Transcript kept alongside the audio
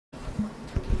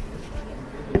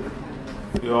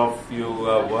you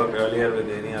worked earlier with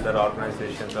any other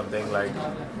organization, something like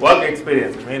work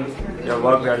experience. I mean, you have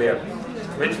worked earlier.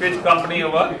 Which company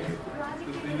you work?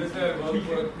 So previously I worked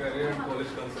for a career and college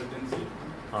consultancy.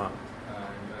 And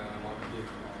marketing,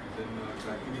 then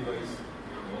tracking device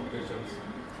operations.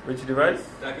 Which device?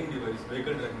 Tracking device,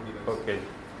 vehicle tracking device. Okay.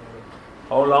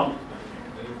 How long?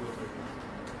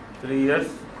 3 years?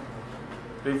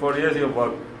 3-4 years you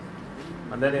work.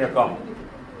 And then you come.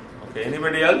 Okay.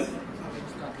 Anybody else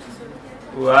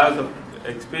who has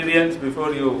experience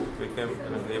before you became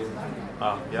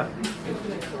yeah?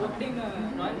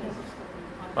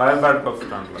 Royal Barath of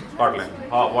Scotland.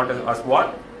 What is as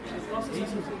what?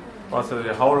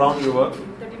 Possibly. How long you work?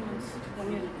 13 months.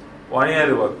 1 year. 1 year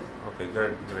you work. Okay,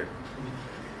 great.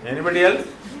 Anybody else?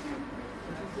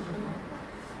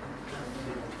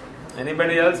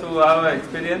 Anybody else who have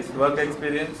experience, work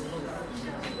experience?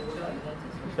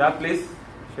 Yeah, please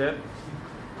share.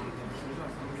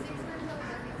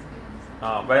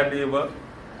 Where do you work?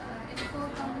 It's a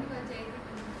company called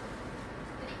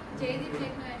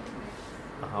Techemate.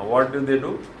 What do they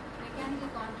do? Mechanical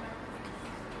contract.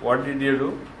 What did you do?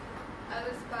 I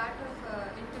was part of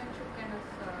internship kind of.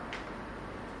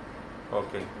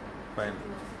 Okay, fine.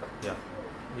 Yeah.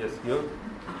 Yes, you?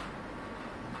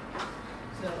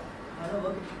 So, I have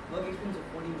work experience of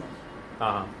 14 months.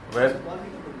 Where? It's a quality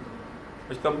control engineer.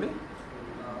 Which company?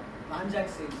 Manjack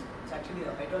Sales. It's actually a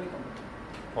hydraulic company.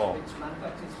 Oh. Which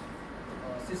manufactures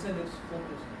scissor lifts,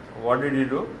 forklifts. What did you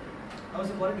do? I was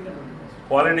a quality control engineer.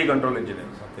 Quality control engineer.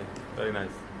 Okay, very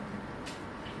nice.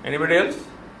 Anybody else?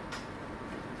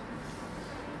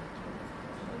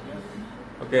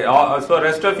 Okay, so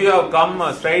rest of you have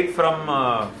come straight from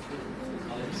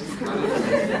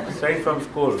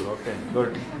school. Okay,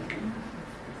 good.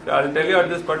 So I'll tell you at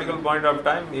this particular point of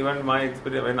time, even my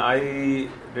experience, when I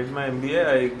did my MBA,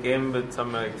 I came with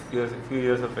some few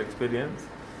years of experience.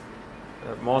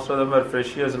 Most of them were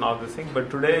fresh years and all this thing, but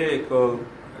today,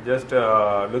 just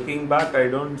looking back, I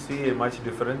don't see much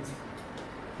difference.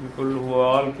 People who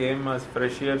all came as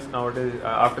fresh years nowadays,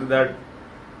 after that,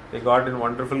 they got in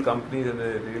wonderful companies and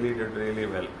they really did really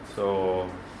well. So,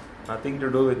 nothing to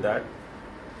do with that.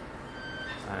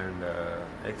 And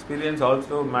experience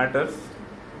also matters.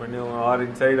 When you are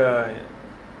inside a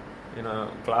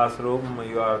classroom,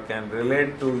 can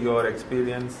relate to your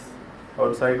experience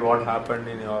outside what happened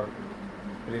in your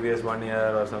previous 1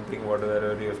 year or something,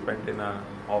 whatever you spent in an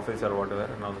office or whatever,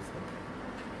 and all this stuff.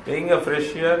 Being a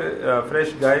fresh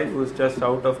guy who's just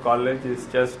out of college is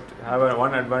just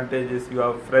one advantage is you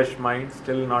have fresh mind,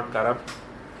 still not corrupt.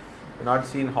 You're not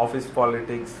seen office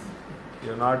politics.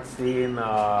 You're not seen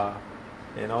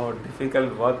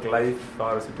difficult work life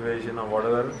or situation or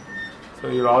whatever. So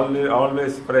you're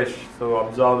always fresh. So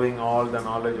absorbing all the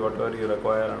knowledge, whatever you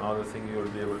require, and all the things you will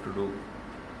be able to do.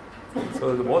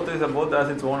 So both has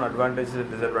its own advantages and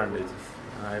disadvantages.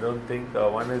 I don't think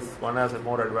one has a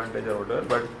more advantage or whatever,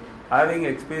 but having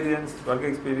work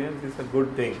experience is a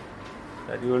good thing,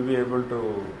 that you will be able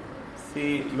to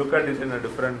look at it in a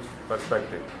different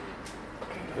perspective,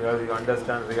 because you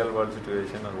understand real world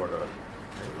situation or whatever.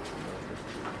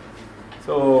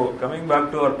 So coming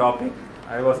back to our topic,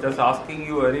 I was just asking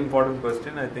you a very important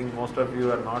question. I think most of you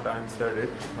have not answered it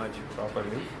much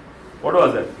properly. What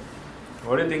was that?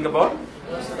 What do you think about?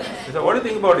 So what do you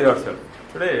think about yourself?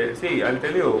 Today, see, I'll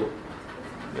tell you,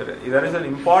 there is an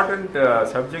important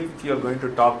subject which you are going to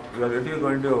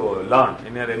learn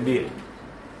in your MBA.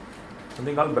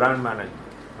 Something called brand management.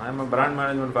 I am a brand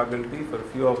management faculty for a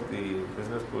few of the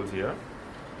business schools here.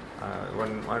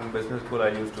 One business school I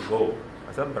used to go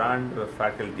as a brand management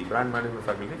faculty.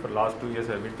 For the last 2 years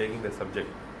I have been taking the subject.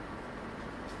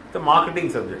 It's a marketing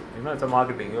subject. It's a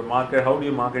marketing. How do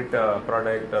you market a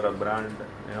product or a brand,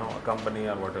 a company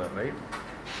or whatever, right?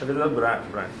 That is a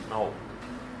brand. Now,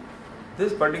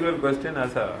 this particular question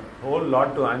has a whole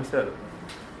lot to answer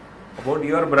about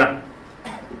your brand.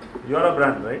 You are a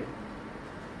brand, right?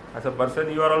 As a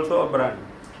person, you are also a brand,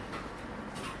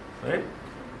 right?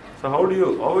 So how are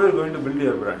you going to build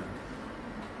your brand?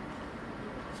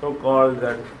 So called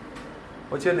that.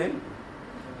 What's your name?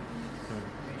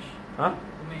 Huh?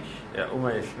 Yeah,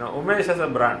 Umesh. Now, Umesh as a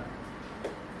brand.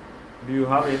 Do you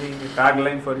have any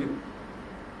tagline for you?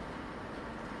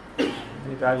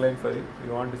 Any tagline for you?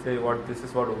 You want to say this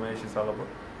is what Umesh is all about?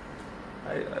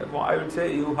 I would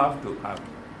say you have to have.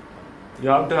 You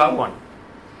have to have one.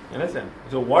 You understand?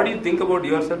 So what you think about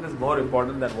yourself is more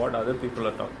important than what other people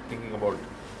are thinking about.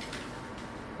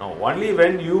 Now, only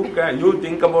when you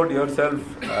think about yourself,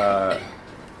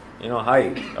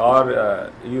 high,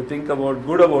 or you think about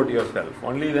good about yourself,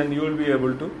 only then you will be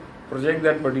able to project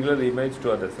that particular image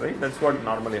to others, right? That's what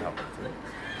normally happens, right?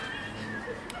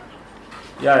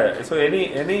 Yeah. So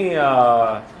any any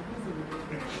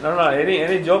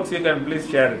jokes you can please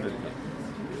share it with me.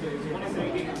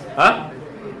 Huh?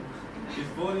 His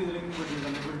phone is ringing, but he is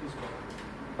unable to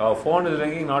stop. Phone is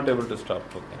ringing, not able to stop.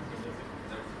 Okay.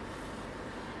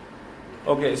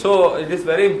 Okay. So it is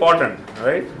very important,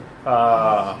 right?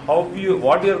 What you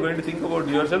are going to think about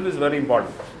yourself is very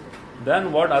important.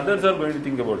 Then what others are going to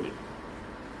think about you.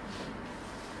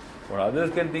 What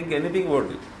others can think anything about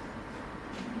you.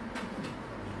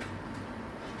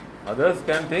 Others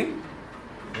can think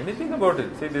anything about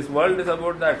it. See, this world is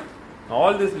about that.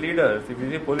 All these leaders, if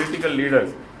you see political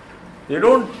leaders, they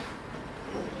don't.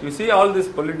 You see all these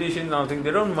politicians now think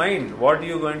they don't mind what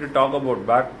you are going to talk about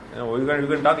back. You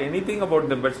can talk anything about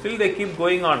them, but still they keep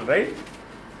going on, right?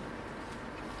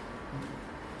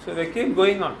 So they keep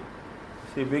going on.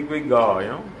 See, big,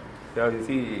 you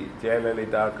see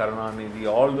Jayalalitha, Karunanidhi,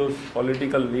 all those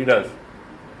political leaders.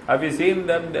 Have you seen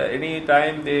them any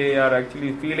time they are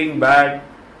actually feeling bad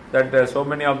that so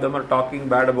many of them are talking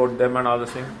bad about them and all the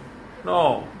things?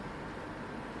 No.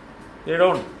 They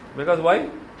don't. Because why?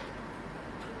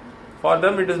 For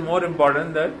them it is more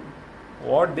important that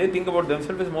what they think about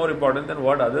themselves is more important than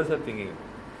what others are thinking about.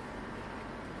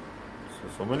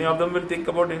 So many of them will think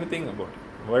about anything about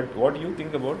it. What you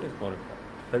think about is more important.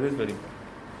 That is very important.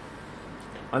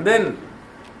 And then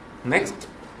next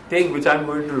thing which I am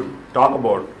going to talk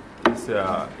about is,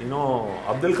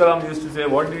 Abdul Kalam used to say,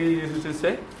 what did he used to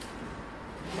say?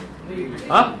 Dream.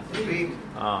 Huh? Dream.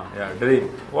 Yeah, dream.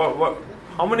 What?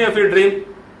 How many of you dream?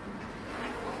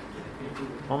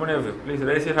 How many of you? Please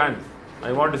raise your hands.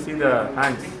 I want to see the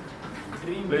hands.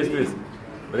 Please.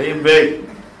 Dream big.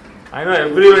 I know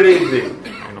everybody is dream.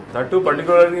 I know. That too,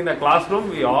 particularly in a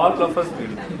classroom, all of us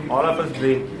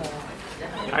dream.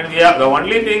 And we have the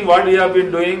only thing what we have been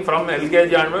doing from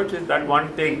LKG onwards is that one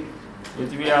thing,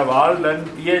 which we have all done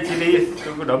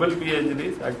PhDs, double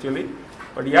PhDs actually,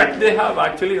 but yet they have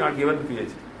actually not given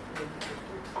PhD.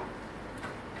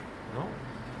 No,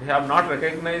 we have not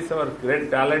recognized our great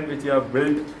talent which we have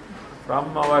built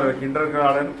from our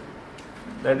kindergarten,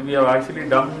 that we have actually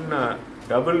done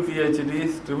double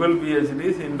PhDs, triple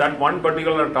PhDs in that one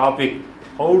particular topic,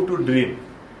 how to dream.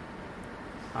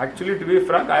 Actually, to be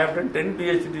frank, I have done 10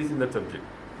 PhDs in that subject.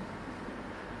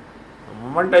 The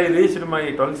moment I reached my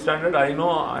 12th standard, I know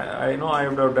I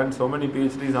would have done so many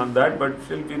PhDs on that, but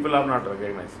still people have not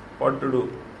recognized what to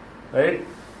do. Right?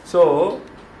 So,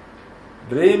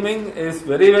 dreaming is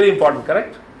very, very important,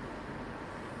 correct?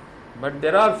 But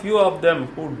there are few of them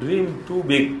who dream too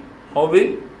big. How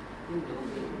big?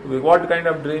 What kind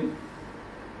of dream?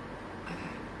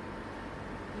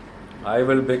 I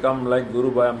will become like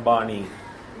Guru Ambani.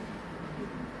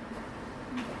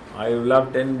 I will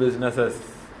have 10 businesses.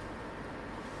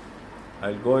 I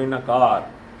will go in a car.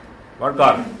 What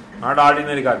car? Not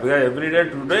ordinary car. Because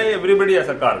today everybody has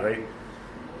a car, right?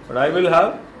 But I will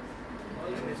have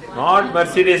not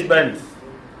Mercedes Benz,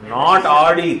 not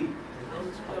Audi.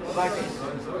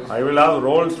 I will have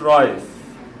Rolls Royce.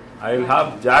 I will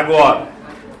have Jaguar.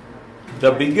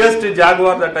 The biggest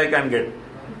Jaguar that I can get.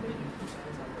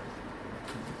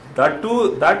 That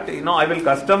too, I will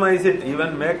customize it,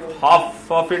 even make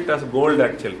half of it as gold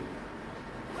actually.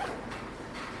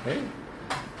 Okay?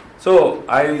 So,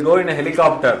 I will go in a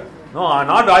helicopter. No,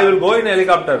 not I will go in a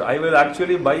helicopter. I will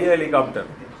actually buy a helicopter.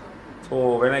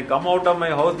 So, when I come out of my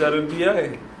house, there will be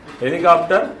a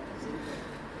helicopter.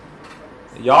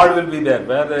 Yard will be there,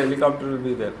 where the helicopter will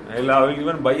be there. I will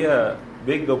even buy a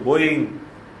big Boeing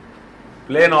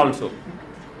plane also.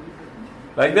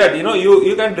 Like that,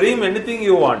 you can dream anything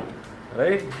you want,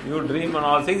 right? You dream and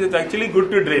all things. It's actually good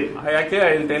to dream. I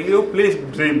will tell you, please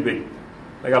dream big.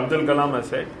 Like Abdul Kalam has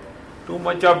said, too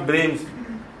much of dreams.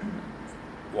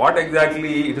 What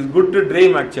exactly? It is good to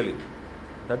dream actually.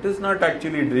 That is not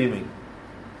actually dreaming.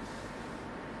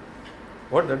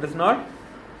 What? That is not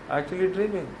actually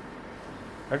dreaming.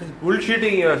 That is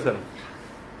bullshitting yourself.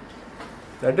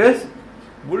 That is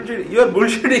bullshit. You are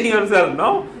bullshitting yourself,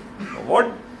 no? What?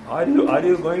 Are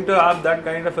you going to have that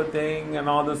kind of a thing and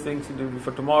all those things?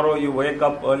 For tomorrow you wake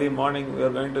up early morning, you are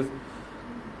going to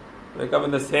wake up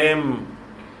in the same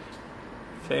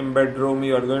bedroom,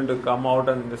 you are going to come out,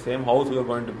 and in the same house you are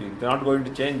going to be. They are not going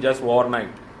to change just overnight.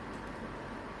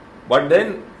 But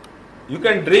then you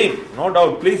can dream, no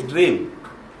doubt, please dream.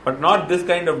 But not this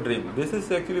kind of dream. This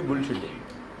is actually bullshitting.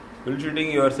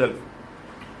 Bullshitting yourself.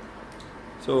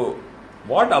 So,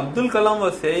 what Abdul Kalam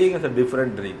was saying is a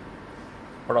different dream.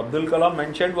 What Abdul Kalam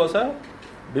mentioned was a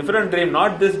different dream,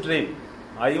 not this dream.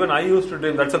 I used to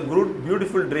dream. That's a good,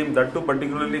 beautiful dream. That too,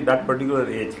 particularly that particular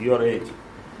age, your age.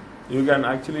 You can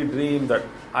actually dream that.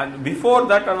 And before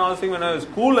that, when I was in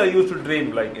school, I used to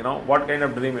dream like, what kind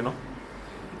of dream,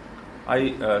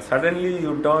 suddenly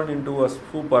you turn into a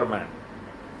Superman.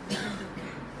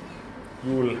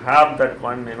 You will have that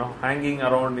one, hanging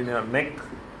around in your neck,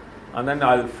 and then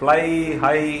I'll fly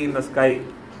high in the sky,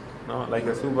 like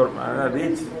a Superman, I'll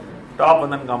reach top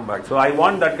and then come back. So I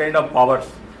want that kind of powers.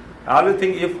 I always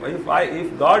think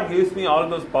if God gives me all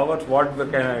those powers, what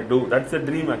can I do? That's the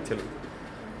dream actually.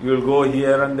 You will go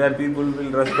here and there, people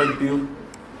will respect you.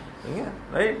 Yeah,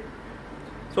 right?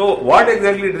 So what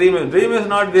exactly dream is? Dream is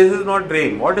not, this is not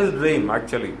dream. What is dream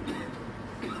actually?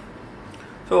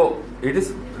 So it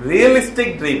is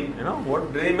realistic dream.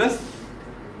 What dream is?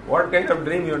 What kind of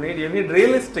dream you need? You need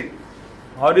realistic.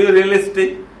 Are you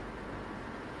realistic?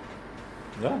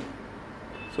 Yeah.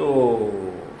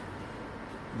 So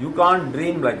you can't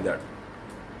dream like that.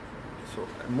 So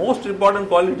most important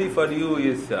quality for you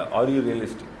is, are you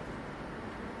realistic?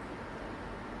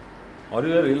 Are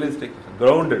you a realistic person?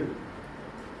 Grounded.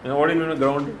 What do you mean by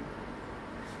grounded?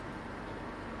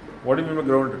 What do you mean by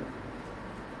grounded?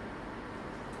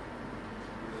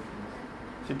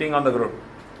 Sitting on the ground.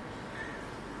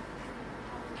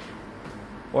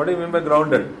 What do you mean by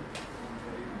grounded?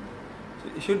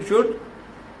 Should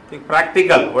think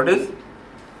practical. What is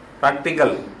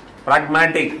practical?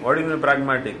 Pragmatic. What do you mean by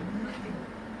pragmatic?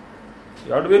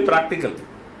 You have to be practical.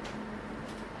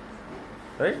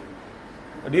 Right?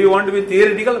 Do you want to be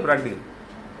theoretical or practical?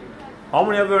 How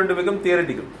many of you want to become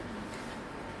theoretical?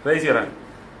 Raise your hand.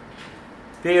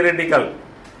 Theoretical.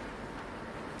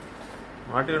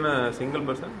 Not even a single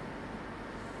person.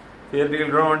 Theoretical.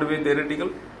 You don't want to be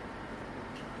theoretical?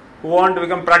 Who want to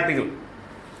become practical?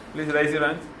 Please raise your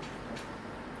hands.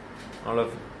 All of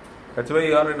you. That's why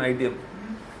you are in ITM.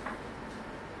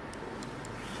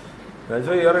 That's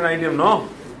why you are in ITM. No,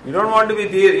 you don't want to be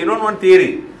theory. You don't want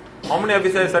theory. How many of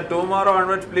you say, sir, tomorrow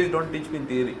onwards, please don't teach me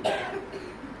theory?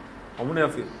 How many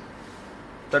of you?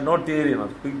 Sir, no theory,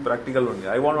 speak practical only.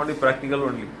 I want only practical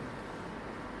only.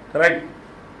 Correct?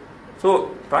 So,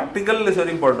 practical is very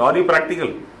important. Are you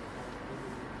practical?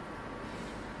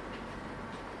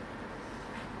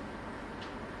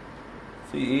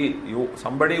 See,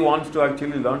 somebody wants to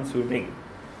actually learn swimming.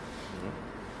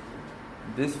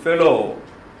 This fellow,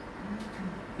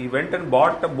 he went and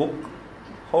bought a book,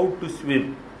 How to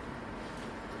Swim.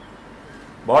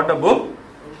 Bought a book,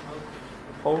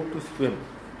 How to Swim.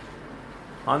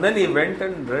 And then he went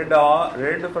and read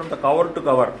from the cover to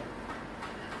cover.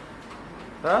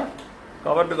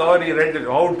 Cover to cover, he read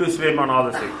how to swim and all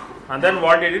the things. And then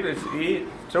what he did is he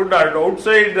stood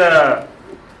outside the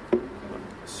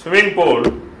swimming pool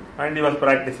and he was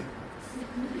practicing.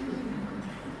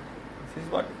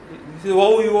 This is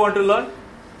how you want to learn?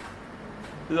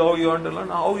 This is how you want to learn?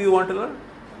 How you want to learn?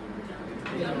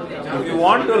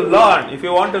 If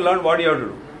you want to learn, what do you have to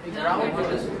do?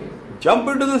 Jump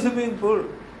into the swimming pool.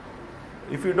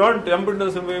 If you don't jump into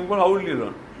the swimming pool, how will you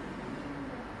learn?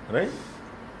 Right?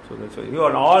 So that's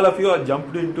why all of you are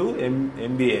jumped into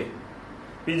MBA,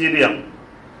 PGDM.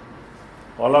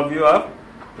 All of you have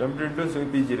jumped into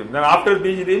PGDM. Then after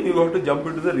PGDM, you have to jump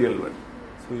into the real world.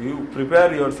 So you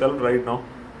prepare yourself right now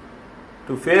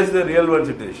to face the real world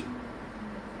situation.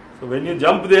 So when you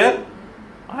jump there,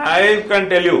 I can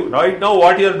tell you right now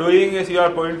what you are doing is you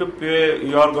are going to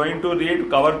read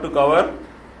cover to cover,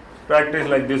 practice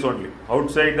like this only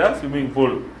outside the swimming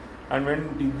pool. And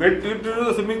when you get into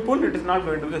the swimming pool, it is not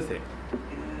going to be the same.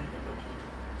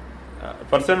 A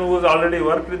person who has already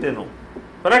worked, they know.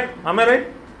 Correct? Am I right?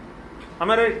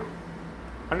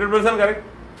 100% correct?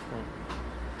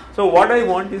 So what I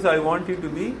want is, I want you to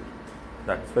be,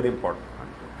 that's very important.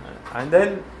 And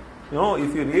then,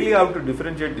 if you really have to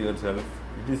differentiate yourself,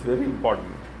 it is very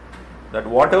important that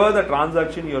whatever the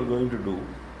transaction you are going to do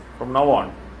from now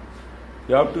on,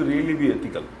 you have to really be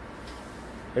ethical.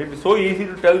 Right? It's so easy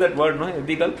to tell that word, no?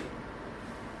 Ethical.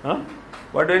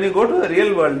 But when you go to the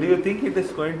real world, do you think it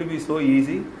is going to be so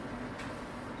easy?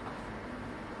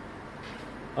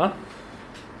 It's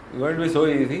going to be so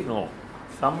easy? No.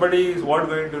 Somebody is what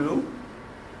going to do?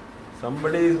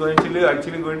 Somebody is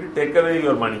actually going to take away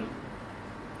your money.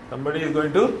 Somebody is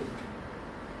going to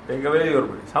take away your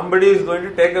money. Somebody is going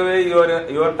to take away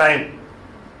your time.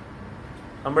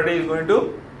 Somebody is going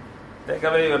to take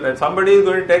away your time. Somebody is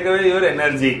going to take away your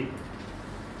energy.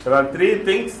 There are three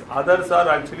things others are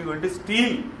actually going to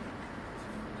steal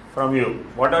from you.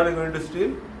 What are they going to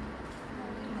steal?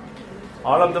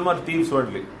 All of them are thieves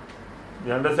only.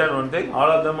 You understand one thing?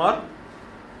 All of them are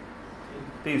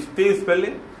thieves. Thieves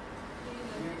spelling?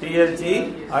 Thieves.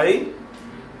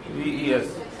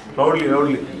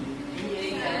 Loudly.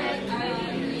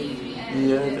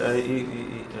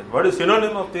 What is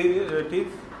synonym of thief?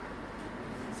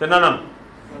 Synonym.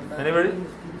 Anybody?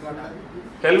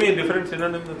 Tell me different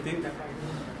synonyms of thief.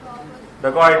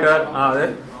 Dacoiter.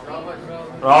 Then?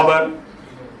 Robber.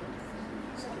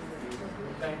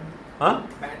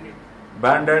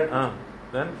 Bandit.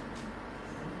 Then?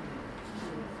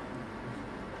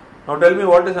 Now tell me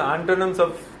what is the antonyms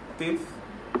of thief?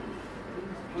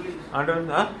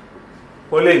 Antonyms?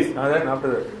 Police. Then after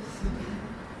that?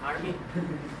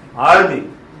 Army.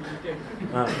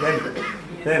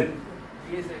 Then?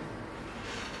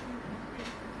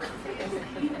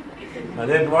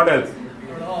 Then what else?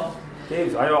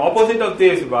 Thieves. Opposite of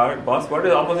thieves, boss. What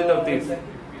is opposite of thieves?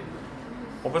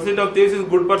 Opposite of thieves is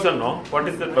good person, no? What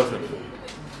is that person?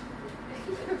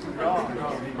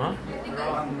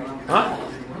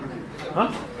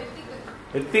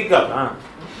 Ethical.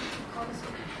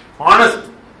 Honest.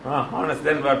 Honest.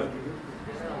 Then what?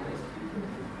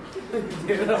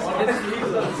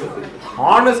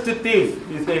 Honest thief,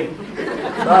 he is saying.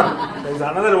 Sir, there is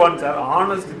another one, sir.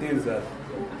 Honest thief, sir.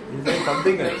 He is saying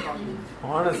something else.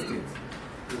 Honest thief.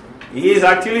 He is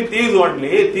actually thief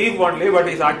only, but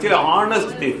he is actually honest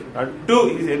thief. That too,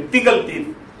 he is ethical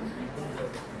thief.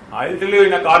 I will tell you,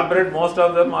 in a corporate, most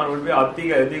of them would be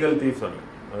ethical thieves only.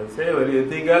 I will say very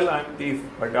ethical and thief,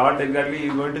 but not exactly. He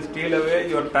is going to steal away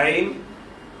your time.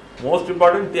 Most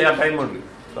important, they are time only.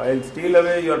 So I will steal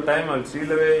away your time, I will steal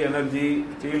away energy,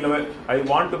 steal away. I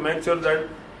want to make sure that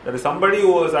there is somebody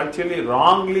who has actually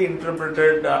wrongly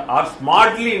interpreted or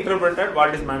smartly interpreted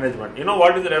what is management. You know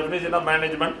what is the definition of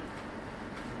management?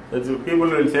 People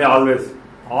will say always,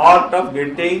 art of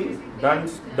getting done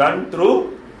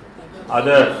through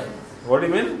others. What do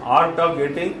you mean? Art of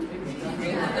getting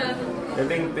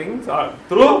things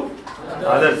through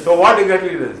others. So what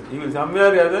exactly it is? You will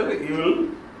somewhere or other, you will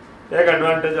take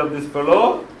advantage of this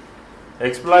fellow,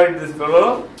 exploit this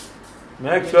fellow,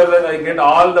 make sure that I get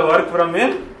all the work from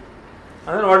him,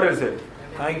 and then what will say?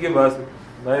 Thank you, boss.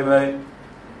 Bye bye.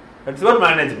 That's what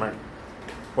management.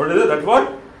 What is it? That's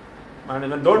what?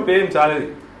 Management. Don't pay him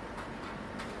salary.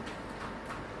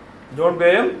 Don't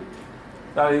pay him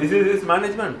salary. This is his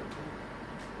management.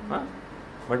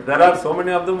 But there are so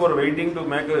many of them who are waiting to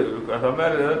make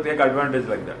somewhere or other take advantage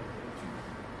like that.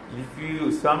 If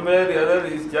you somewhere or other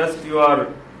is just you are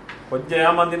கொஞ்சம்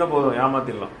ஏமாத்தினா போதும்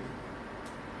ஏமாத்திடலாம்.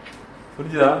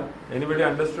 புரிஞ்சுதா? Anybody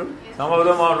understood? Some of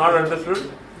them are not understood.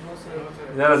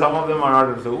 There are some of them are not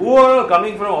understood. Who are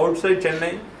coming from outside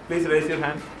Chennai? Please raise your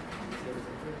hand.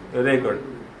 Very good.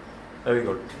 Very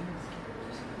good.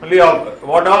 Only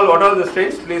what all the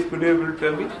states? Please could you able to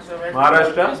tell me?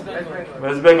 Maharashtra,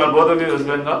 West Bengal. Both of you West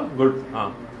Bengal. Good.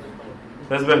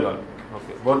 West Bengal.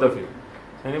 Okay. Both of you.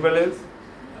 Anybody else?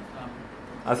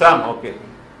 Assam. Okay.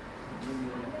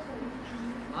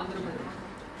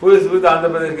 Who is with Andhra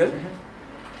Pradesh girl?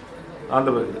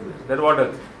 Andhra Pradesh. Then what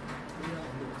else?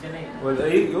 Chennai.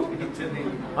 You?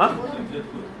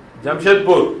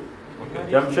 Jamshedpur. Okay.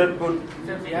 Jamshedpur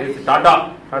is Tata.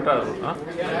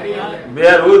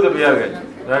 Bihar. Who is the Bihar guy?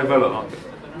 That fellow.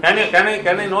 Okay.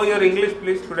 Can I know your English,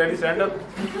 please? Could any stand up?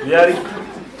 Bihari.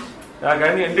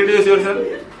 Can you introduce yourself?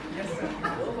 Yes, sir.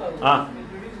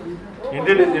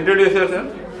 Introduce yourself.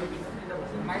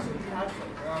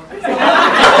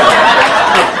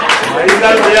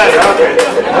 Myself, yeah, okay.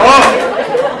 Oh!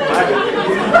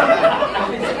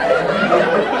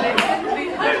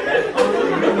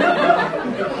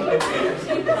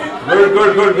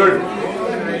 Good.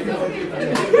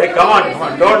 Hey, come on.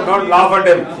 Don't laugh at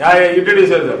him. Yeah, introduce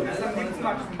yourself.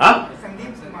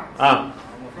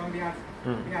 From Bihar.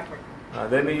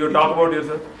 Then you talk about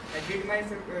yourself. I did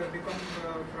myself become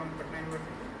from Patna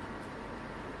University.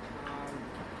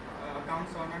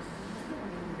 Accounts honors.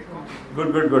 Good.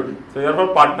 So you are from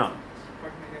Patna.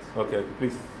 Patna, yes. Okay,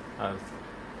 please.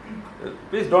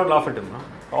 Please don't laugh at him. No?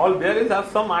 All there is have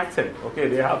some accent. Okay,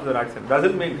 they have their accent.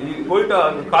 Doesn't mean he going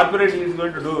to corporate he is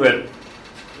going to do well.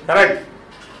 Correct?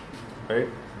 Right?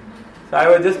 So I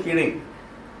was just kidding.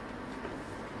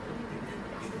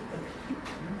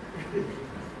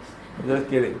 Just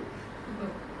kidding.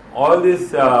 All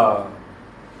these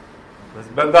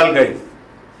West Bengal guys.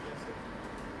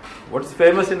 What's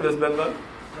famous in West Bengal?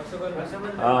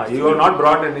 You have not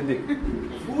brought anything.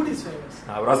 Food is famous.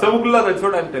 Rasagulla, that's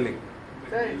what I am telling.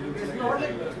 It's not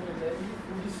like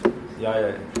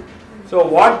Yeah. So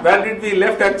where did we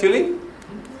left actually?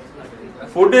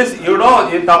 Food is,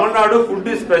 in Tamil Nadu food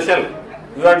is special.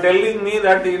 You are telling me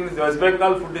that in West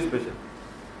Bengal food is special.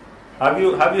 Have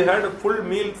you had a full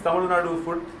meal Tamil Nadu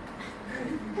food?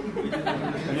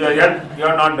 You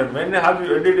are not done. When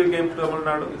did you came to Tamil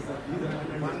Nadu?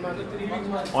 1 month.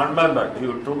 1 month back.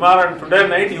 You tomorrow and today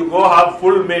night you go have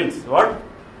full meals. What?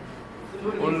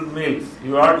 Full meals.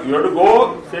 You have to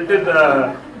go sit in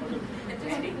the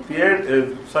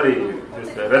theater.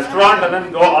 This restaurant and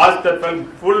then go ask that fellow.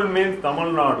 Full means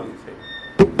Tamil Nadu. You say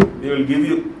they will give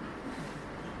you.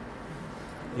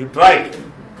 You try.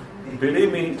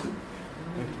 Believe me.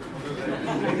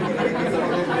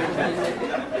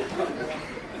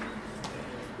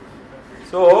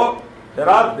 So there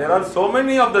are so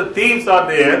many of the thieves are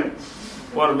there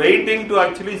who are waiting to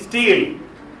actually steal.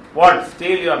 What?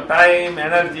 Steal your time,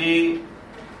 energy.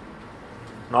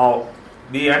 Now,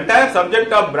 the entire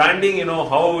subject of branding,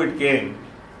 how it came.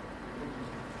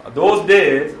 Those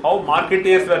days, how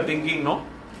marketers were thinking, no?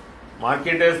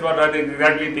 Marketers were not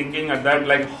exactly thinking at that,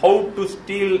 like how to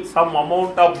steal some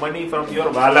amount of money from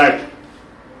your wallet.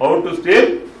 How to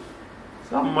steal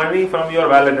some money from your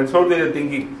wallet. That's how they are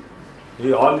thinking.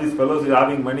 Hey, all these fellows are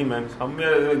having money, man.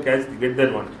 Somewhere they will get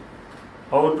that one.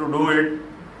 How to do it?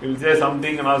 He'll say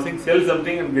something and I'll think, sell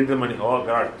something and get the money. Oh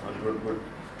God, good.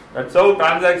 That's how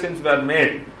transactions were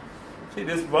made. See,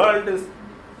 this world is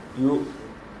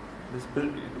this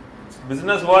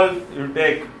business world. You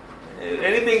take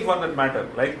anything for that matter.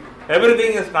 Like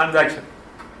everything is transaction.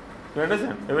 You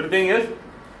understand? Everything is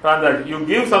transaction. You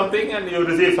give something and you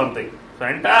receive something. So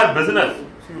entire business.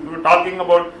 See, we were talking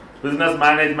about business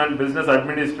management, business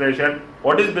administration.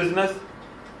 What is business?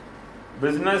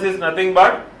 Business is nothing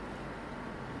but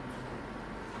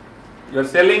you are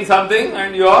selling something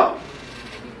and you are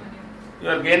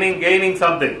gaining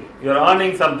something. You are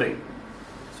earning something.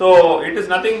 So it is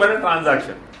nothing but a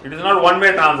transaction. It is not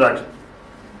one-way transaction.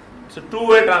 It's a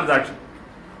two-way transaction.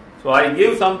 So I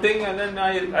give something and then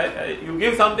you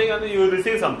give something and then you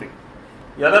receive something.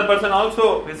 The other person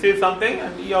also receives something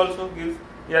and he or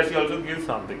she also gives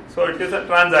something. So it is a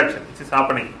transaction which is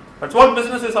happening. That's what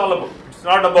business is all about. It's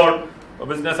not about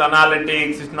business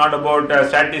analytics. It's not about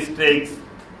statistics.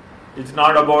 It's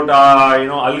not about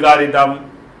algorithm.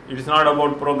 It is not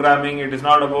about programming. It is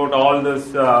not about all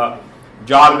this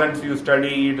jargons you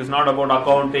study. It is not about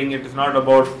accounting. It is not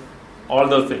about all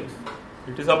those things.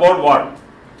 It is about what?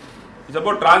 It's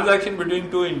about transaction between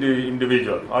two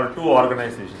individuals or two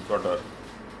organizations, whatever.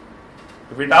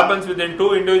 If it happens within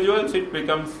two individuals, it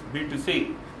becomes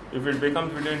B2C. If it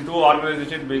becomes between two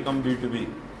organizations, it becomes B2B,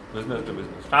 business to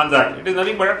business. Transaction. It is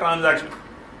nothing but a transaction.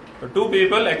 So two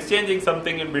people exchanging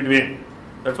something in between.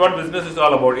 That's what business is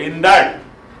all about. In that,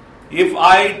 if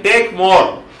I take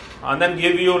more and then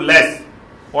give you less,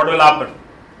 what will happen?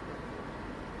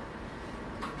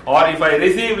 Or if I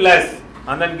receive less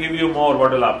and then give you more,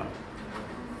 what will happen?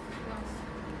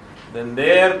 Then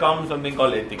there comes something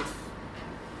called ethics.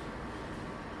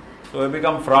 So we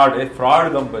become a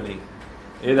fraud company.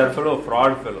 That fellow,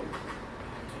 fraud fellow.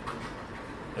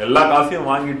 எல்லா காசையும்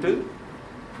வாங்கிட்டு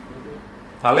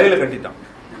தலையில கட்டிட்டான்.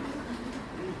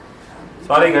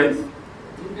 Sorry guys.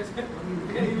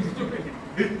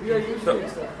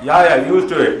 Used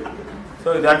to it. So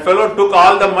that fellow took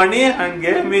all the money and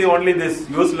gave me only this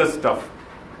useless stuff.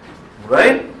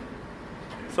 Right?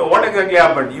 So what exactly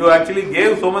happened? You actually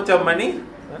gave so much of money,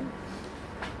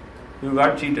 you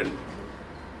got cheated.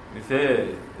 You say,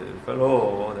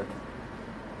 fellow,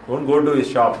 don't go to his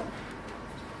shop.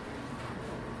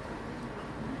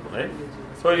 Right?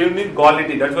 So you need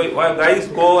quality. That's why guys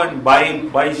go and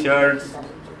buy shirts,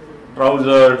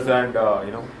 trousers, and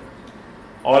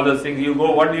all those things. You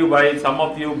go. What do you buy? Some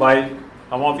of you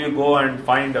go and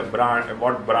find a brand.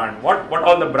 What brand? What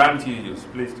all the brands you use?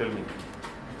 Please tell me.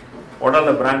 What are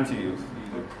the brands you use?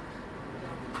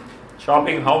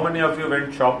 Shopping. How many of you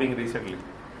went shopping recently?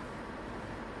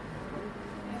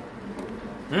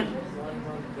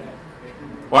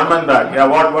 1 month back. Yeah.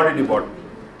 What did you bought?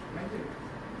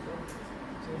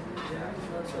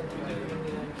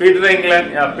 Peter England.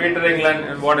 Yeah, Peter England.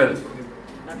 And what else?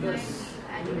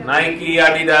 Nike,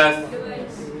 Adidas,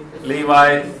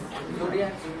 Levi's,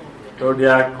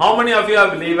 Zodiac. How many of you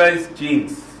have Levi's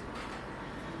jeans?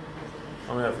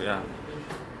 How many of you? Yeah.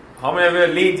 How many of you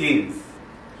have Lee jeans?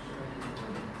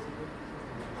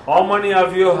 How many of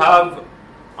you have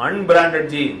unbranded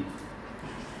jeans?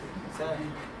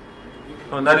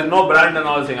 No, there is no brand and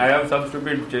all thing. I have some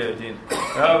stupid jeans.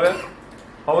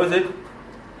 How is it?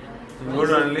 Good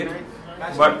only.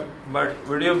 But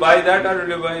would you buy that or would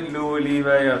you buy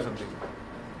Levi or something?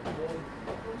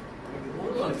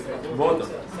 Both.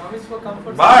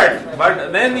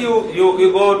 But then you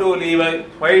go to Levi.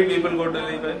 Why people go to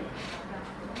Levi?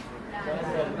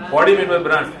 What do you mean by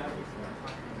brand?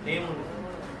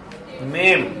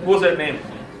 Name. Who said name?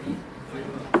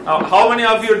 Now, how many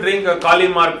of you drink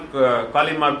Kalimark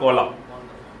cola?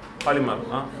 Kalimark,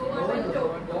 huh?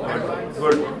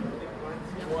 Good.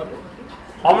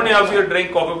 How many of you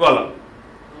drink Coca-Cola?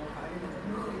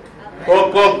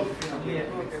 Coke.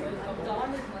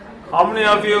 How many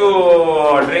of you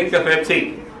drink Pepsi?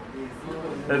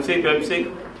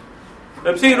 Pepsi.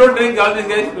 Pepsi, you don't drink all these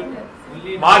guys?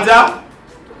 Maaza?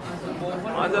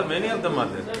 Maaza, many of them are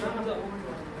there.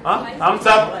 Thumbs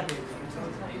up.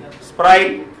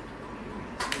 Sprite.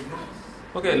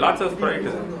 Okay, lots of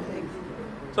Sprite.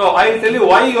 So I'll tell you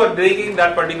why you are drinking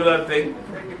that particular thing.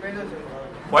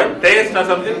 Why? Taste or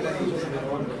something?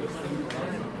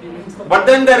 But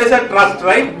then there is a trust,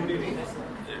 right?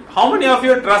 How many of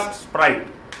you trust Sprite?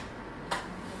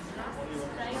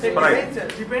 Sprite.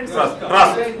 Trust.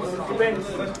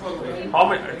 How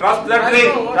many? Trust that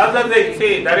thing. That's the thing.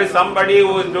 See, there is somebody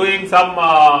who is doing some,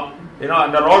 on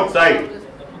the roadside.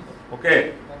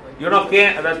 Okay. You know,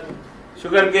 that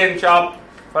sugar cane shop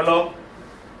fellow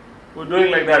who is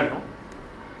doing like that, no?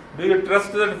 Do you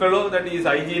trust that fellow that he is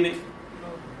hygienic?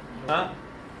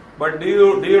 But do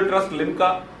you trust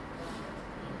Limca?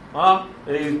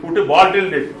 He put a bottle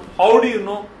in it. How do you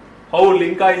know how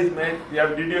Limca is made?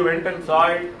 Did you went and saw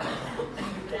it?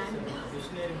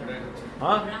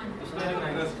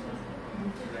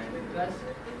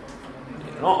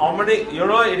 How many?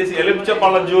 It is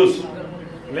Elimchapala juice.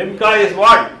 Limca is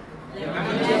what?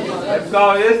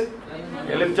 Limca is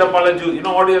Elimchapala juice. You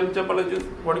know what is Elimchapala juice?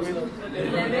 What do you mean?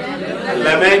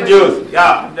 Lemon juice.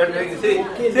 Yeah. See,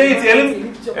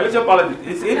 it's Elimchapala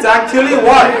juice. It's actually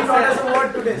what?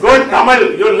 Good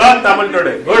Tamil. You learn Tamil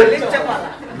today. Good.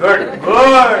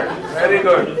 Very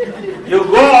good. You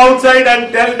go outside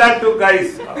and tell that to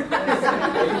guys.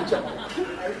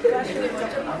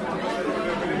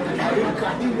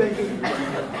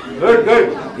 Good.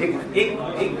 He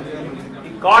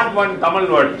caught one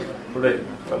Tamil word today,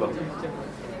 fellow.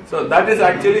 So that is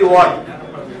actually what?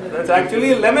 That's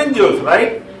actually lemon juice,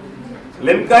 right?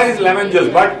 Limca is lemon juice.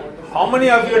 But how many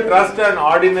of you trust an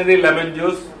ordinary lemon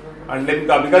juice and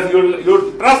Limca? Because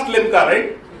you trust Limca,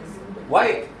 right?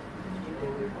 Why?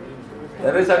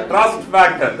 There is a trust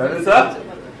factor.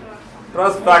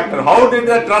 How did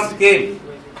the trust came?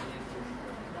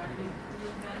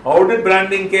 How did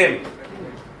branding came?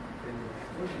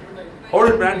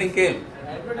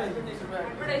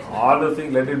 All those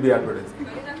things, let it be advertised.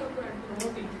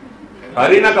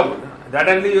 Kareena Kapoor. That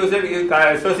only you said is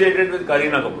associated with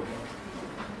Kareena Kapoor.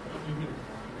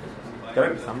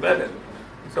 Correct? Somewhere there.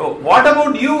 So, what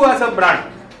about you as a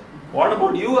brand? What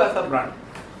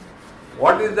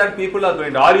is that people are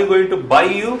going to? Are you going to buy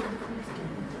you?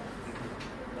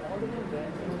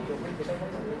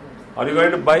 Are you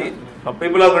going to buy? Some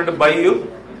people are going to buy you.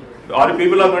 Or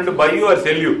people are going to buy you or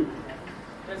sell you?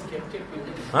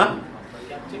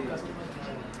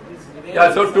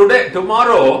 Yeah, so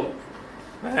tomorrow,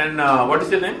 and what is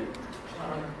your name?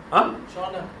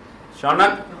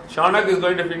 Shaunak is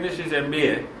going to finish his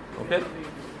MBA. Okay.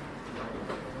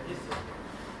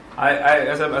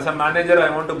 As a manager, I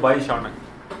want to buy Shaunak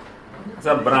as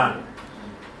a brand.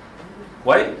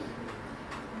 Why?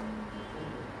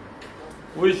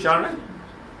 Who is Shaunak?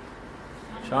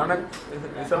 Shaunak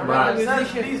is a brand.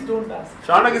 Please don't ask.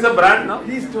 Shaunak is a brand, no?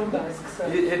 Please don't ask, sir.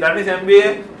 He done his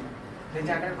MBA.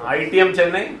 ITM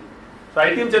Chennai. So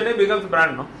ITM Chennai becomes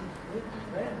brand, no?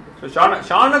 So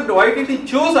Shaunak, why did he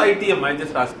choose ITM? I'm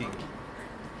just asking.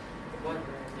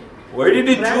 Why did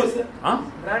he choose?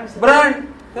 Brand.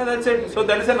 Yeah, that's it. So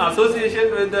there is an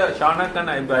association with the Shaunak and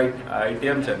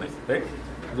ITM Chennai, right?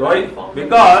 Why?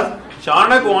 Because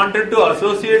Shaunak wanted to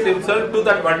associate himself to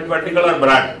that one particular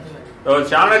brand. So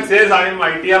Shaunak says, I am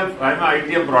an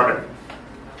ITM product.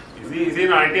 Is he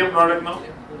an ITM product now?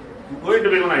 He's going to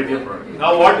become an ITM product.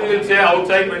 Now what he will say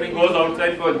outside when he goes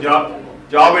outside for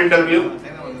job interview?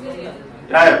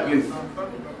 Yeah, please.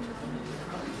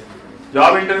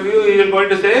 Job interview, he is going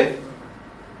to say,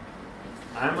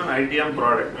 I am an ITM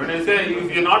product. When you say,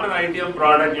 if you are not an ITM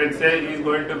product, let's say he is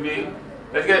going to be,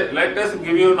 let us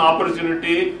give you an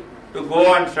opportunity to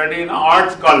go and study in an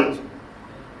arts college.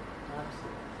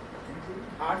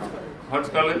 Arts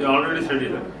college, you already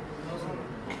studied, right?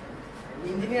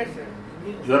 Engineer, sir.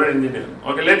 You are an engineer.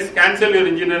 Okay, let's cancel your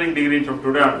engineering degree from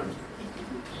today onwards.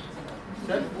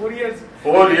 Sir, 4 years.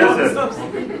 4 years, sir.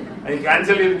 I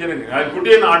cancel your engineering. I will put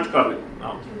you in arts college.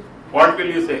 Now, what will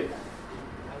you say?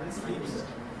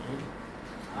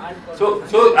 So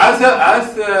as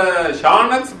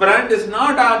Shaunak's brand is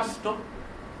not arts, no?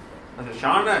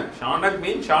 Shaunak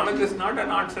means Shaunak is not an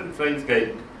arts and science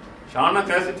guy. Shaunak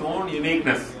has its own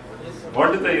uniqueness.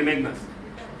 What is the uniqueness?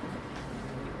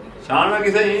 Shaunak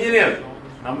is an engineer.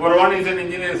 Number one, he is an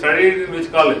engineer. Studied in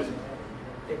which college?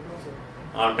 Techno,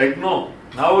 sir. Techno.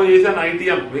 Now he is an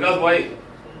ITM. Because why?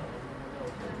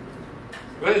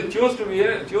 Well, choose to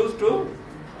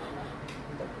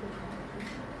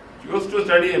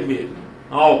study MBA.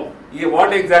 Now,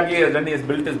 what exactly he has done? He has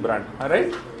built his brand. Alright?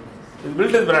 He has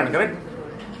built his brand, correct?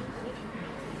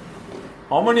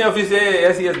 How many of you say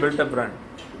yes, he has built a brand?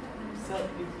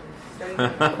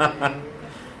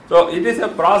 So it is a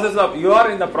process of, you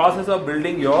are in the process of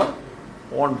building your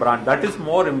own brand. That is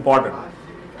more important.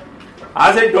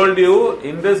 As I told you,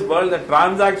 in this world, the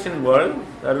transaction world,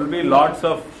 there will be lots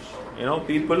of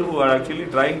people who are actually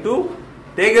trying to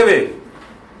take away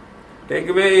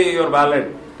your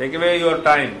wallet, take away your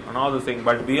time and all those things.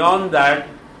 But beyond that,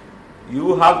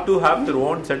 you have to have your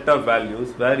own set of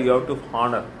values where you have to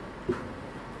honor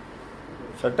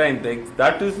certain things.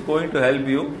 That is going to help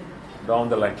you down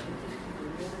the line.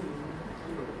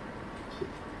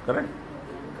 Correct?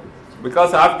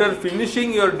 Because after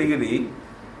finishing your degree,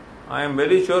 I am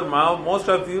very sure most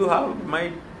of you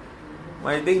might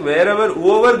think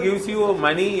whoever gives you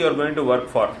money, you are going to work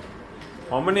for.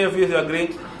 How many of you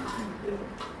agree?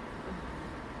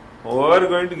 Whoever is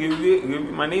going to give you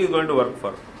money is going to work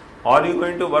for. Are you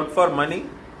going to work for money?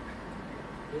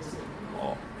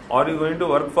 Are you going to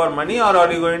work for money, or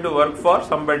are you going to work for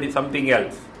something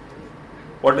else?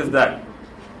 What is that?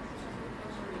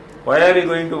 Why are you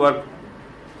going to work?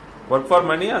 Work for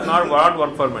money or not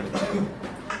work for money?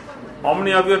 How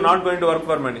many of you are not going to work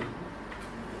for money?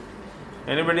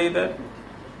 Anybody there?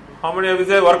 How many of you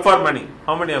say work for money?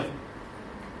 How many of you?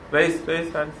 Raise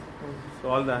hands. So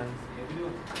all the hands.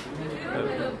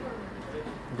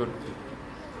 Good.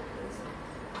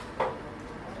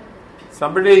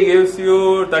 Somebody gives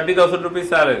you 30,000 rupees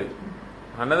salary.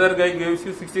 Another guy gives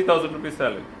you 60,000 rupees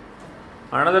salary.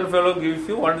 Another fellow gives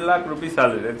you 1 lakh rupees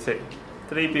salary. Let's say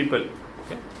 3 people.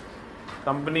 Okay.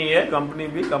 Company A, Company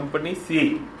B, Company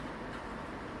C.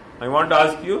 I want to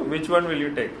ask you, which one will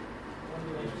you take?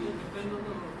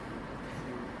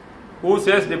 Who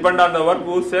says depend on the work?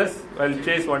 Who says I'll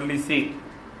chase only C?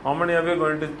 How many of you are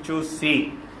going to choose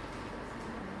C?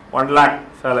 1 lakh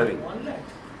salary. 1 lakh.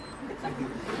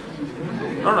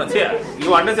 No. See,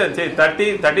 you understand? Say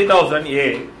 30,000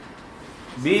 A,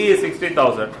 B is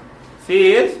 60,000,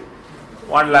 C is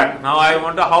 1 lakh. Now I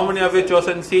want to. How many of you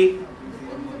chosen C?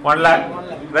 1 lakh.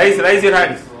 Raise your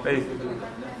hands. Raise.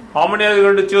 How many are you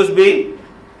going to choose B?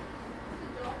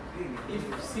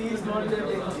 If C is not there,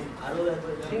 then C.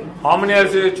 How many are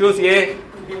you choose A?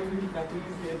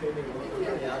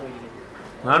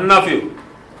 None of you.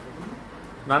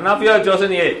 None of you have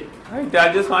chosen A. Right?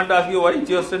 I just want to ask you why you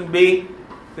chosen B.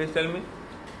 Please tell me.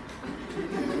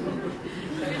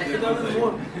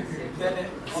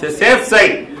 It's a safe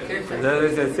side.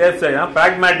 It's a safe side. Huh?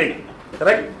 Pragmatic.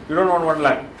 Correct? You don't want 1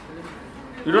 lakh.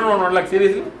 You don't want 1 lakh.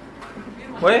 Seriously?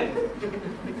 Why?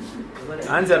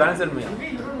 Answer me.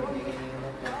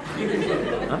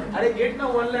 Huh? I get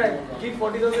now 1 lakh. Give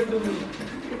 40,000 to me.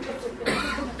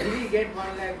 We get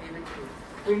 1 lakh. Give it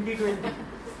to 2020.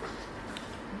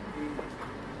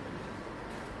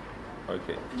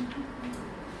 Okay.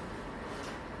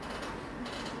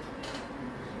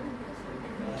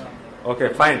 Okay,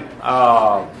 fine.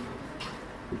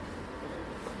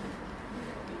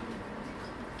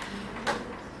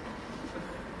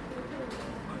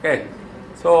 Okay.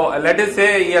 So let us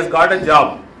say he has got a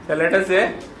job. So let us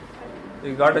say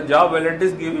he got a job. Well, let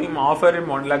us offer him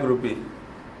 1 lakh rupees.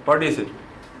 What is it?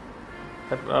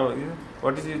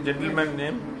 What is his gentleman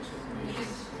name?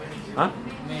 Huh?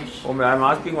 I am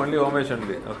asking only Omesh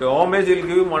only. Okay, Omesh will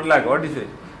give him 1 lakh. What is it?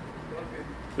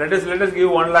 Let us give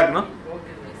 1 lakh, no?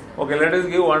 Okay, let us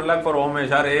give 1 lakh for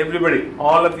Omesh or everybody.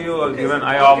 All of you are given.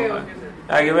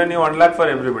 I given you 1 lakh for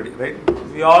everybody, right?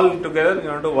 We all together you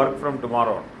want to work from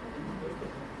tomorrow.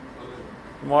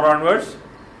 Tomorrow onwards,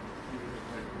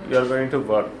 you are going to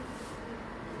work.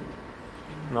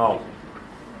 Now,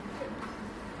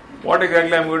 what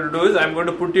exactly I am going to do is I am going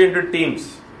to put you into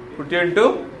teams.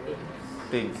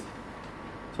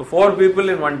 So 4 people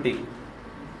in one team.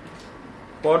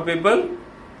 4 people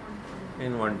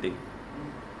in one team.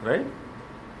 Right?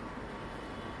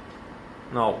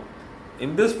 Now,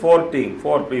 in this 4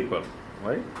 people,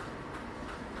 right?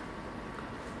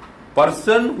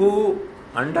 Person who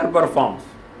underperforms.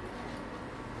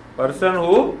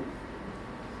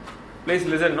 Please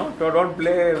listen, no? Don't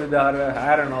play with our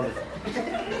hair and all this.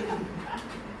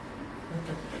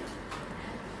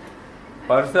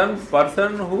 Person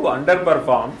who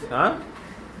underperforms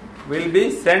will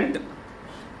be sent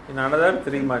in another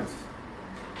 3 months.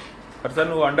 Person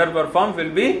who underperforms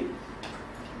will be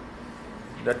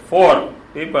that 4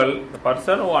 people, the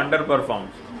person who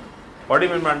underperforms. What do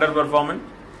you mean by underperformance?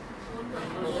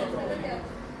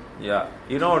 Yeah,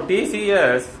 you know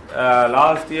TCS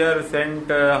last year sent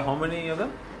how many of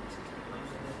them?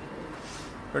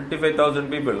 25,000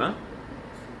 people, huh?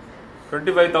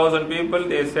 25,000 people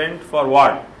they sent for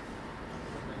what?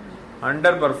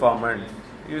 Underperformance.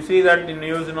 You see that in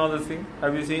news and all this thing?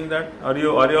 Have you seen that? Are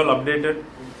you all updated?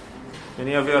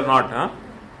 Many of you are not, huh?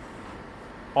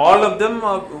 All of them,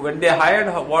 when they hired,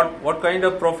 what kind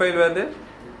of profile were they?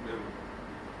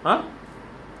 Huh?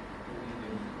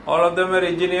 All of them were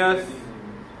engineers.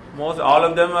 All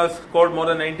of them have scored more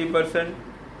than 90%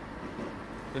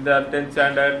 in the 10th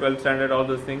standard, 12th standard, all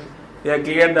those things. They have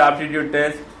cleared the aptitude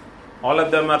test. All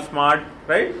of them are smart,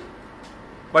 right?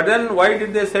 But then why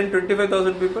did they send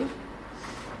 25,000 people?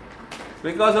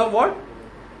 Because of what?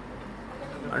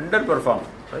 Underperformance.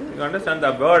 Right? You understand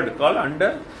the word called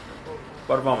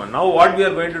underperformance. Now what we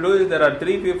are going to do is there are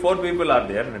 4 people are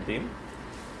there in a team.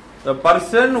 The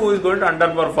person who is going to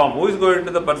underperform. Who is going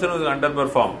to the person who is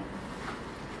underperform?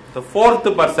 The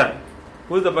 4th person.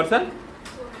 Who is the person?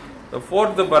 The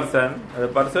 4th person, the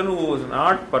person who is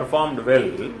not performed well,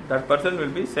 that person will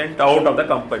be sent out of the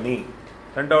company.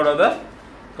 Sent out of the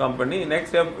company. Next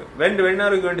step, when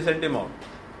are you going to send him out?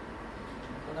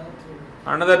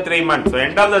 Another 3 months. So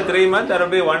end of the 3 months, there will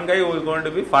be one guy who is going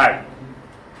to be fired.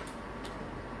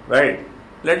 Right?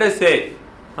 Let us say,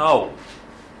 how?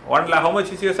 1 lakh. How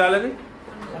much is your salary?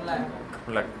 1 lakh.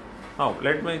 1 lakh. Now,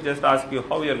 let me just ask you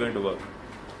how you are going to work.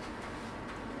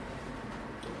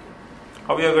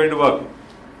 How you are going to work?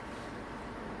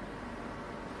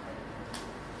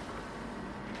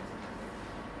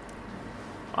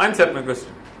 Answer my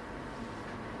question.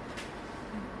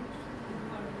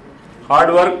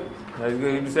 Hard work.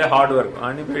 You say hard work.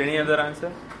 Any other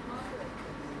answer?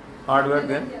 Hard work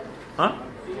then? Huh?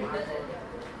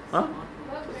 Huh?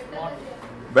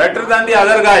 Better than the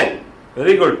other guy.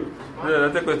 Very good.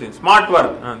 That's the question. Smart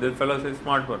work. This fellow says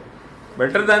smart work.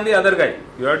 Better than the other guy.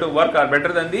 You have to work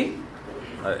better than the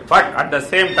but at the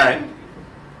same time,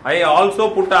 I also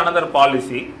put another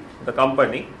policy, the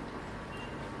company.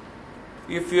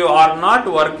 If you are not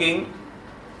working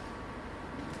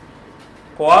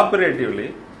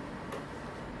cooperatively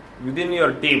within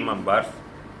your team members,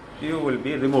 you will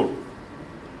be removed.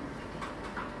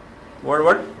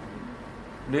 What?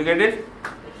 Do you get it?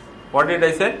 What did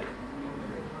I say?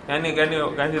 Can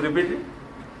you repeat it?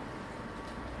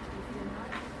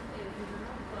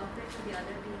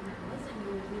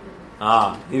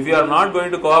 If you are not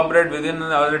going to cooperate within the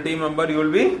other team member, you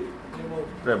will be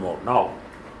removed. Now,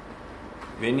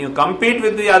 when you compete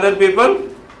with the other people,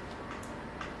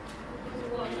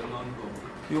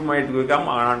 you might become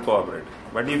non-cooperative.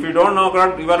 But if you don't know,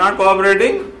 you are not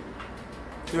cooperating,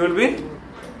 you will be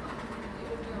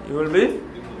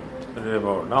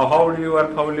removed. Now, how will you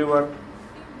work?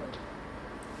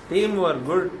 Teamwork,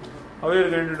 good. How are you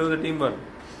going to do the teamwork?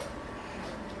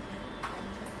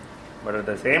 But at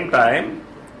the same time,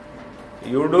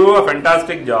 you do a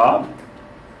fantastic job,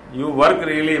 you work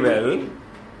really well,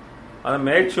 and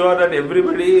make sure that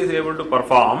everybody is able to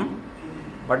perform,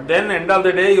 but then end of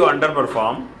the day you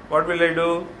underperform. What will I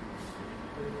do?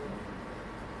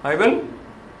 I will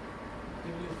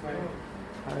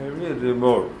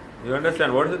remote. You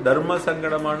understand what is it? Dharma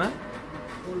Sangadamana?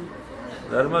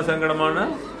 Dharma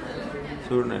Sangadamana?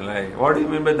 What do you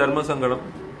mean by Dharma Sangadam?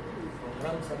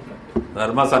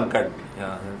 Dharma Sankat.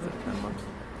 Yeah, that's it.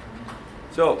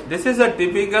 So, this is a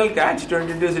typical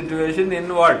catch-22 situation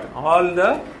in what? All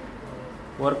the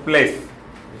workplace.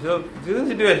 So, this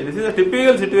is a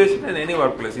typical situation in any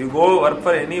workplace. You go work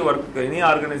for any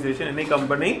organization, any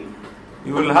company,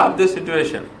 you will have this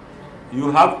situation.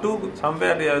 You have to,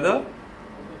 somewhere or the other,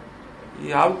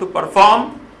 you have to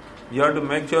perform, you have to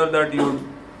make sure that you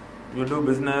do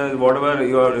business, whatever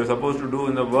you are supposed to do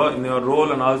in your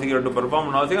role, and also you have to perform,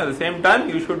 and also at the same time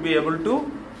you should be able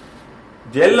to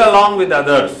gel along with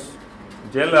others.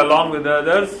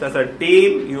 As a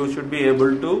team, you should be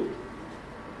able to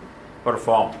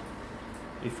perform.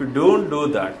 If you don't do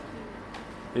that,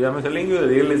 I am telling you a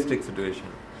realistic situation.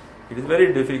 It is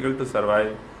very difficult to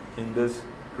survive in this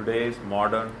today's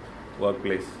modern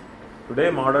workplace. Today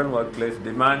modern workplace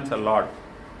demands a lot.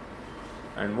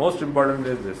 And most important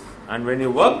is this. And when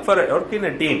you work in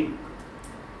a team,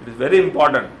 it is very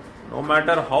important. No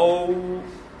matter how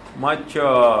much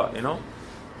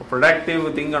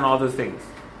productive thing and all those things.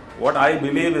 What I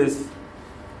believe is,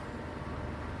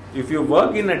 if you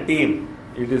work in a team,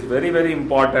 it is very, very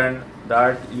important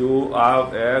that you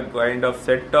have a kind of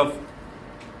set of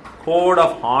code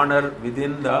of honor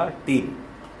within the team.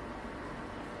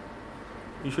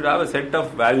 You should have a set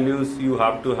of values you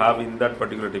have to have in that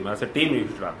particular team. As a team, you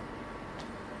should have.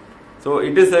 So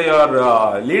it is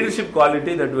your leadership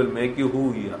quality that will make you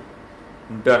who you are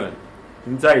internally.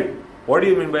 Inside, what do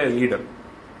you mean by a leader?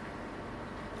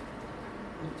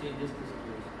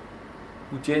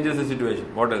 Who changes the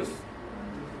situation? What else?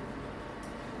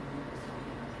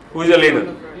 Who is a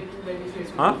leader?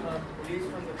 Huh?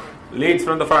 Leads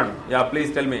from the front. Yeah,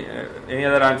 please tell me. Any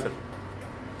other answer?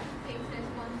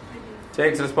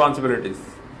 Takes responsibilities.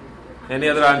 Any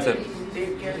other answer?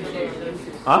 Take care of the others.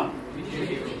 Huh?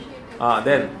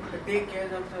 Then? Take care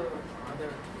of the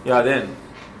others. Yeah, then?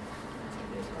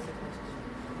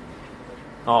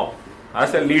 Now,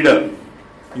 as a leader,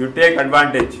 you take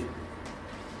advantage.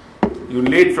 You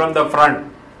lead from the front.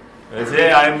 You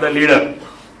say, I am the leader.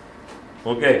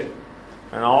 Okay?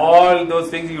 And all those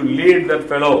things you lead that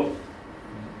fellow.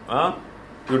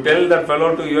 You tell that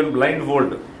fellow to even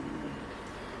blindfold.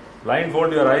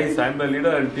 Blindfold your eyes, I am the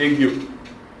leader, I will take you.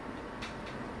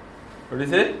 What do you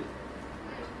say?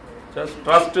 Just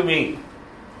trust me.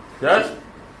 Just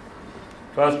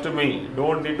trust me.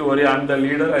 Don't need to worry, I am the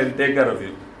leader, I will take care of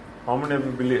you. How many of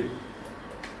you believe?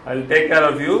 I will take care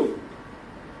of you.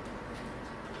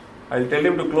 I will tell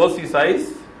him to close his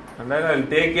eyes and then I will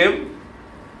take him.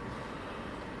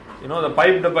 You know the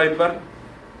pipe the piper?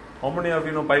 How many of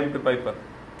you know pipe the piper?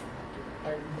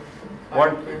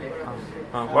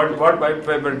 What pipe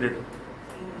piper did?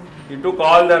 He took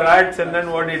all the rats and then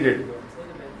what he did?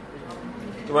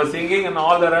 He was singing and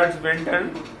all the rats went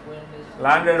and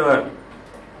landed where?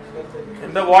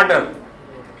 In the water.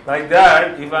 Like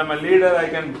that, if I am a leader, I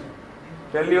can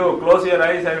tell you, close your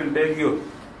eyes, I will take you.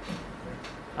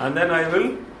 And then I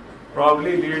will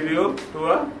probably lead you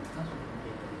to a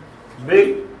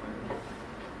big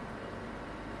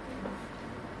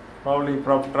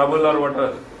trouble or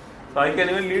whatever. So I can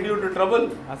even lead you to trouble.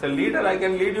 As a leader, I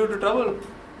can lead you to trouble.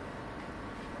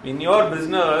 In your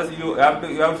business, you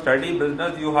have studied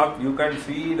business. You can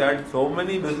see that so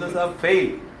many businesses have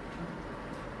failed.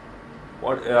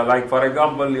 Like for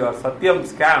example, your Satyam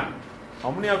scam.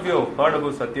 How many of you have heard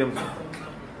about Satyam?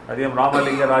 Satyam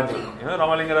Ramalinga Raju. You know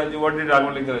Ramalinga Raju. What did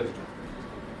Ramalinga Raju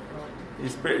do?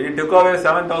 He took away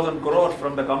 7,000 crores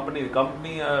from the company. The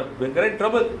company was in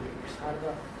trouble.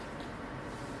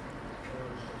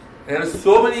 There are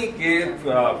so many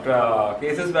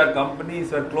cases where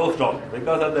companies were closed down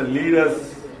because of the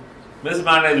leader's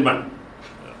mismanagement.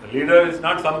 The leader is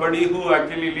not somebody who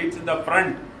actually leads in the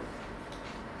front.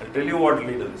 I'll tell you what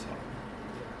leader is.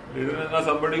 Leader is not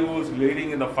somebody who is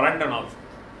leading in the front and also.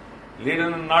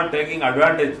 Leader is not taking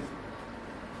advantage.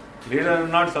 Leader is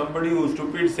not somebody who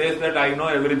stupid says that I know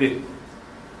everything.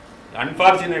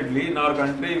 Unfortunately, in our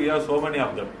country, we have so many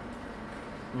of them.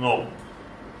 No.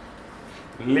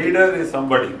 Leader is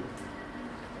somebody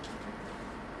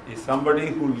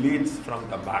who leads from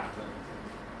the back.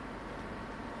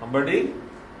 Somebody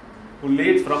who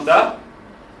leads from the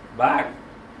back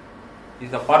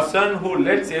is a person who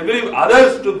lets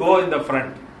others to go in the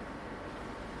front.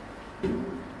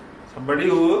 Somebody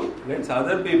who lets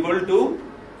other people to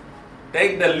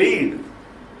take the lead.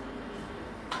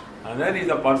 And then is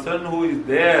a person who is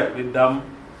there with them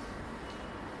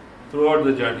throughout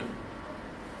the journey.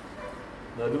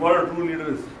 That's what a true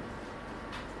leader is.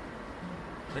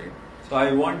 Right? So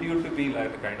I want you to be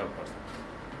like a kind of person.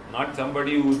 Not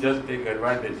somebody who just takes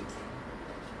advantage.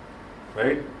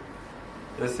 Right?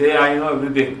 Just say, I know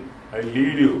everything. I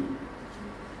lead you.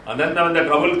 And then when the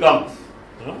trouble comes,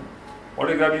 what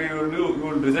exactly you will do? You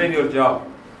will resign your job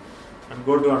and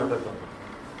go to another company.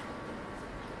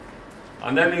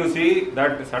 And then you see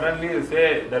that suddenly,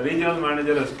 say, the regional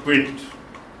manager has quit.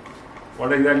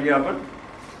 What exactly happened?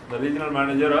 The regional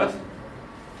manager has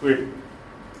quit.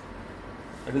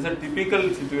 That is a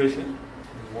typical situation in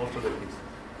most of the cases.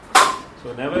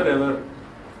 So never ever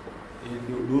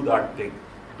you do that thing.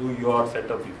 Do your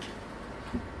setup.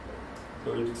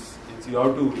 So it's you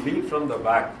have to lead from the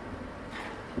back.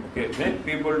 Okay, make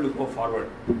people to go forward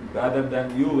rather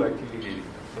than you actually leading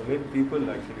them. So let people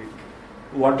actually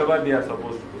do whatever they are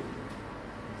supposed to do.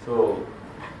 So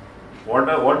what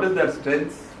is their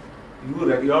strengths? You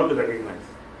have to recognize.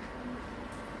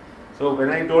 So when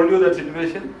I told you that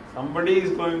situation, somebody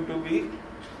is going to be,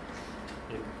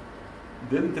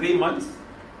 within 3 months,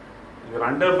 you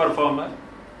are underperformer,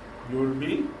 you will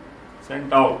be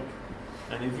sent out.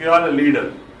 And if you are a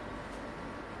leader,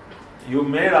 you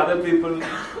made other people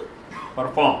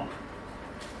perform.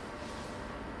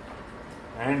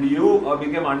 And you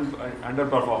became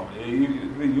underperformer.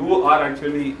 You are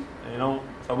actually,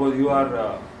 suppose you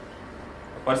are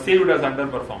perceived as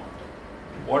underperformer.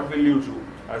 What will you do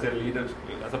as a leader,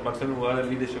 as a person who has a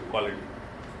leadership quality?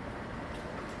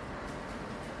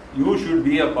 You should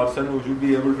be a person who should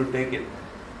be able to take it.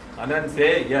 and then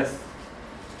say yes.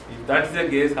 If that's the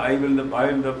case, I am the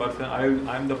person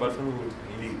who will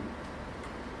lead.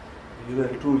 He is a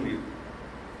true leader.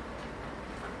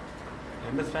 You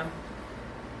understand?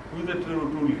 Who is a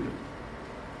true leader?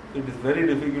 It is very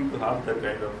difficult to have that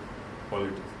kind of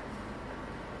qualities.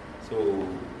 So,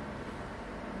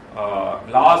 at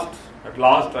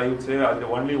last, I would say the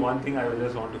only one thing I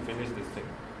just want to finish this thing.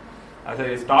 When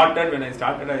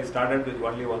I started with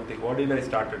only one thing. What did I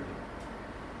start with?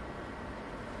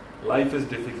 Life is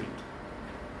difficult.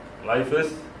 Life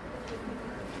is.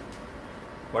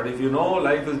 But if you know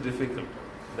life is difficult,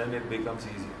 then it becomes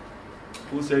easy.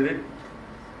 Who said it?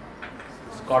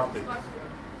 Scott Pitt.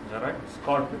 Is that right?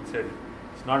 Scott Pitt said it.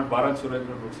 It's not Barath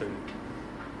Surendran who said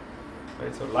it.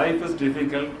 Right? So life is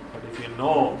difficult, but if you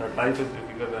know that life is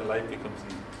difficult, then life becomes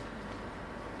easy.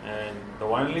 And the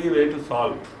only way to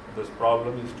solve this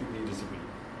problem is to be disciplined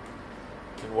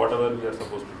in whatever we are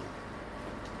supposed to do.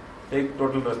 Take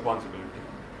total responsibility.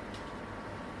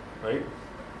 Right?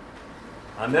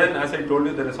 And then, as I told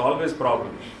you, there is always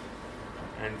problems.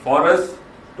 And for us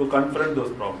to confront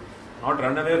those problems, not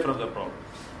run away from the problems.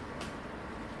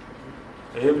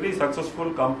 Every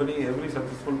successful company, every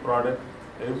successful product,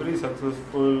 every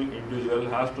successful individual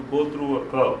has to go through a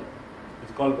curve.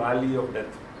 It's called valley of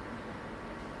death.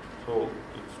 So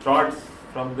it starts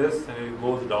from this and it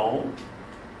goes down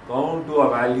to a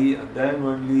valley, and then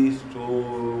only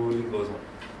slowly goes up.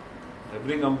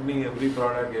 Every company, every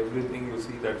product, everything you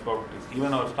see, that's what it is.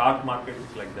 Even our stock market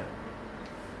is like that.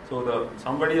 So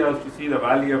somebody has to see the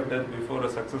valley of death before a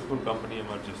successful company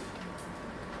emerges.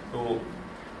 So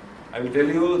I will tell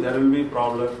you, there will be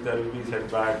problems, there will be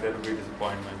setbacks, there will be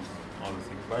disappointments, all these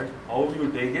things. But how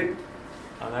you take it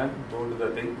and then go to the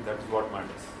thing, that's what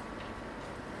matters.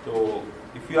 So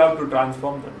if you have to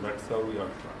transform, then that's how you have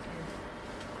to transform.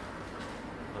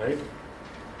 Right?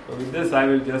 So with this, I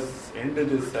will just end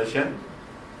this session,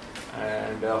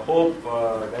 and hope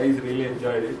guys really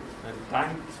enjoyed it. And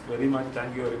thank you very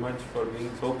much for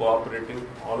being so cooperative,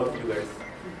 all of you guys.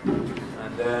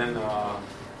 And then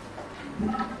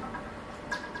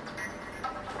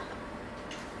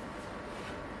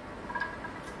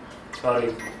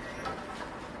sorry.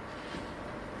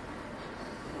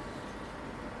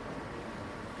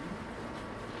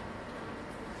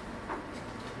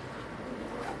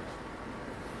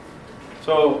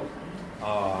 So,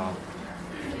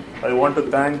 I want to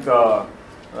thank the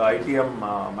ITM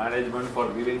management for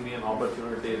giving me an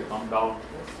opportunity to come down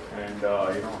and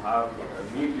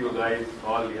meet you guys,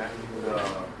 all young,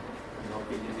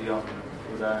 PGC of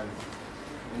Sudan,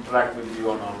 interact with you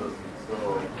on all those things.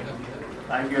 So,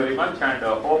 thank you very much, and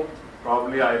hope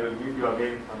probably I will meet you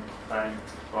again sometime,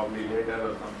 probably later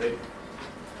or something.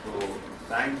 So,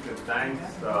 thanks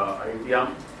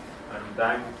ITM. And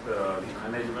thanks the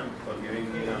management for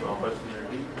giving me an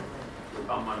opportunity to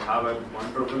come and have a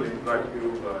wonderful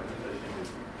interactive session with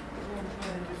you.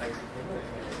 Thanks.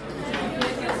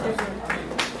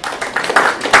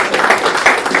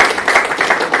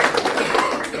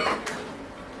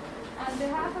 On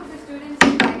behalf of the students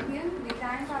of ITM, we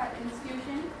thank our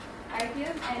institution,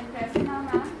 ITM, and Prasanna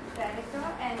ma'am, Director,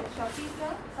 and Shafi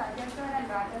sir, Sajjan sir, and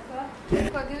Radha sir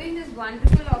for giving this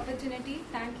wonderful opportunity.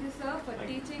 Thank you, sir, for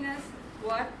teaching us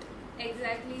what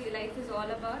exactly life is all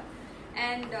about.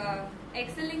 And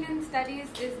excelling in studies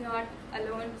is not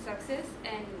alone success,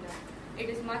 and it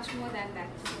is much more than that.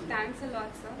 So thanks a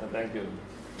lot, sir. Thank you.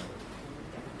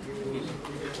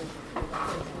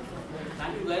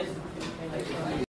 Thank you guys.